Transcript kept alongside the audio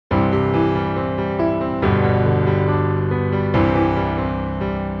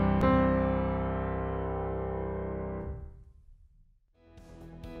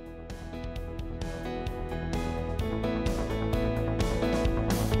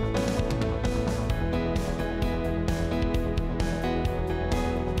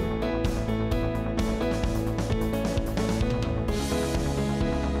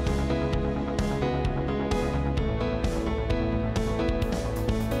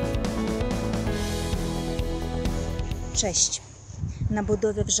Cześć! Na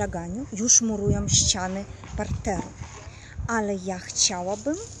budowie w Żaganiu już murują ściany parteru, ale ja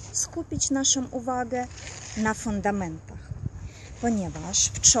chciałabym skupić naszą uwagę na fundamentach, ponieważ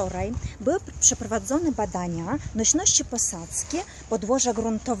wczoraj były przeprowadzone badania nośności posadzki podłoża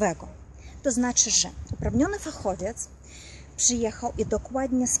gruntowego. To znaczy, że uprawniony fachowiec przyjechał i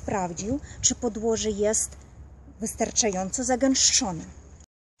dokładnie sprawdził, czy podłoże jest wystarczająco zagęszczone.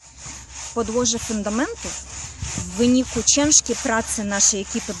 Podłoże fundamentów w wyniku ciężkiej pracy naszej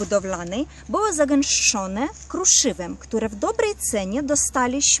ekipy budowlanej było zagęszczone kruszywem, które w dobrej cenie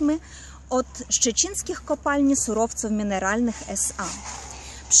dostaliśmy od szczecińskich kopalni surowców mineralnych S.A.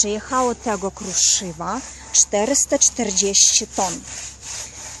 Przyjechało tego kruszywa 440 ton.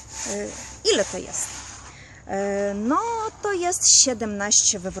 Ile to jest? No, to jest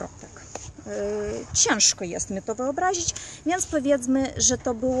 17 wywrotek. Ciężko jest mi to wyobrazić, więc powiedzmy, że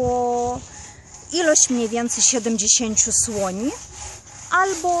to było ilość mniej więcej 70 słoni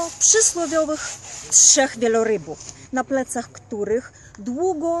albo przysłowiowych 3 wielorybów, na plecach których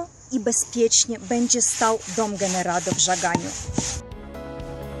długo i bezpiecznie będzie stał Domy Generado w Żaganiu.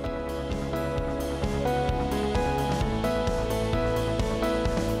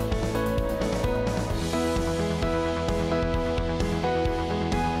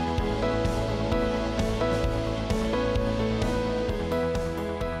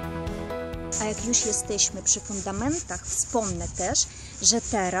 A jak już jesteśmy przy fundamentach, wspomnę też, że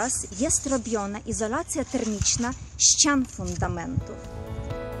teraz jest robiona izolacja termiczna ścian fundamentów.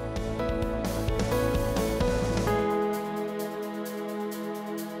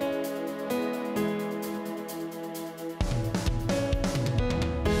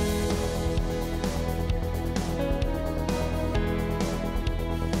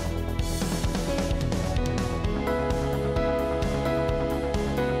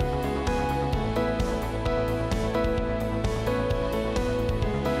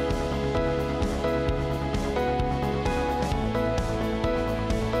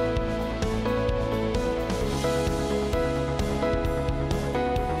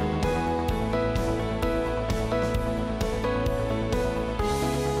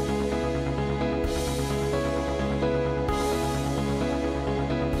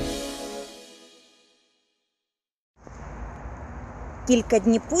 Kilka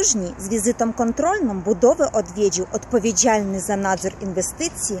dni później z wizytą kontrolną budowę odwiedził odpowiedzialny za nadzór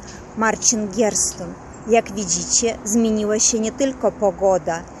inwestycji Marcina Gierstun. Jak widzicie, zmieniła się nie tylko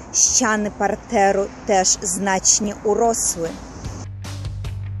pogoda, ściany parteru też znacznie urosły.